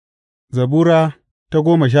Zabura ta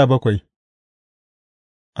 17.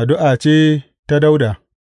 Addu'a ce ta Dawuda.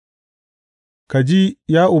 Ka ji,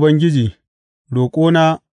 ya Ubangiji,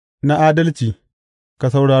 roƙona na adalci; ka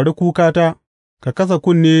saurari kukata, ka kasa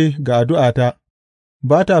kunne ga addu'ata,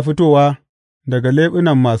 ba ta fitowa daga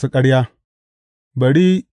leɓunan masu ƙarya.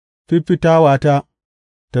 Bari fiffitawata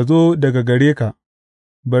ta zo daga gare ka;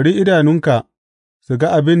 bari idanunka su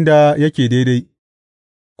ga abin da yake daidai.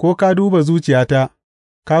 Ko ka duba zuciyata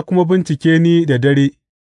ka kuma bincike ni da dare,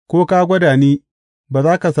 ko ka gwada ni, ba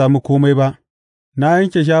za ka sami kome ba. Na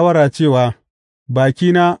yanke shawara cewa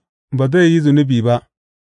bakina ba zai yi zunubi ba,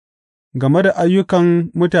 game da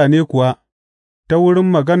ayyukan mutane kuwa, ta wurin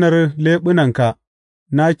maganar leɓunanka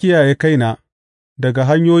na kiyaye kaina daga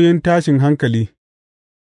hanyoyin tashin hankali.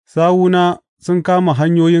 Sawuna sun kama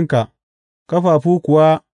hanyoyinka, ƙafafu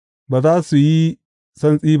kuwa ba za su yi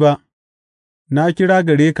santsi ba. Na kira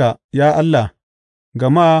gare ka, ya Allah,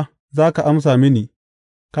 gama za ka amsa mini;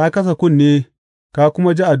 ka kasa kunne ka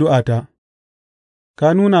kuma ji addu'ata.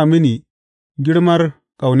 Ka nuna mini girmar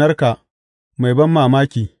ƙaunarka mai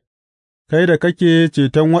banmamaki, kai da kake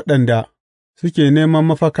ceton waɗanda suke neman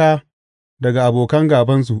mafaka daga abokan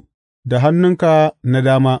gābansu. Da hannunka na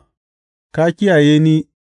dama ka kiyaye ni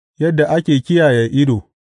yadda ake kiyaye ido;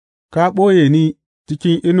 ka ɓoye ni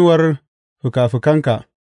cikin inuwar fikafikanka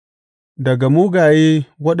daga mugaye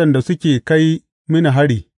waɗanda suke kai mini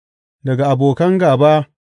hari, daga abokan gāba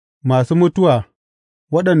masu mutuwa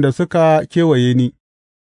waɗanda suka kewaye ni.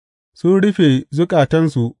 Sun rufe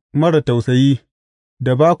zukatansu marar tausayi,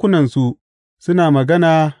 da bakunansu suna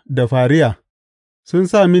magana da fariya. Sun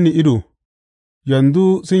sa mini ido,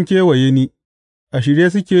 yanzu sun kewaye ni; a shirye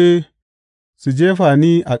suke su jefa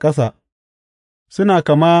ni a ƙasa. Suna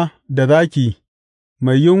kama da zaki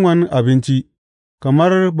mai yunwan abinci,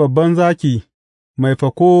 kamar babban zaki mai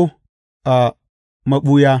fako a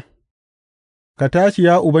maɓuya. Ka tashi,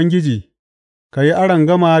 ya Ubangiji, ka yi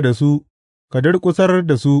arangama da su; ka durƙusar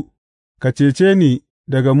da su, ka cece ni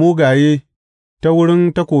daga mugaye ta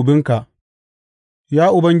wurin takobinka.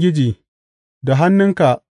 Ya Ubangiji, da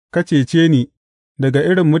hannunka ka cece ni daga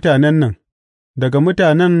irin mutanen nan, daga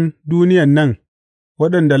mutanen duniyan nan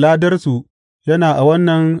waɗanda ladarsu yana a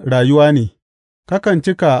wannan rayuwa ne. Kakan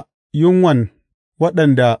cika yunwan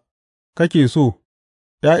waɗanda kake so,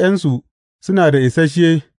 ’ya'yansu suna da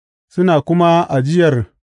isasshe suna kuma ajiyar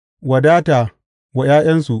wadata wa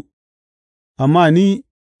 ’ya'yansu. Amma ni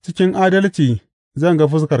cikin adalci zan ga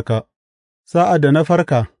fuskarka; sa'ad da na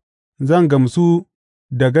farka, zan gamsu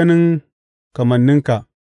da ganin kamanninka.